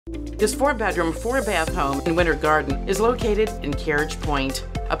This 4-bedroom, 4-bath home in Winter Garden is located in Carriage Point.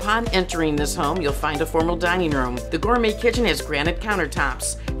 Upon entering this home, you'll find a formal dining room. The gourmet kitchen has granite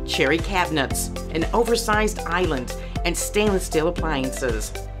countertops, cherry cabinets, an oversized island, and stainless steel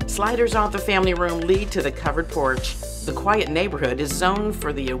appliances. Sliders off the family room lead to the covered porch. The quiet neighborhood is zoned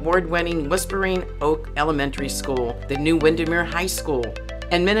for the award-winning Whispering Oak Elementary School, the new Windermere High School,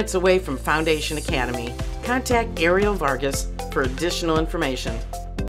 and minutes away from Foundation Academy. Contact Ariel Vargas for additional information.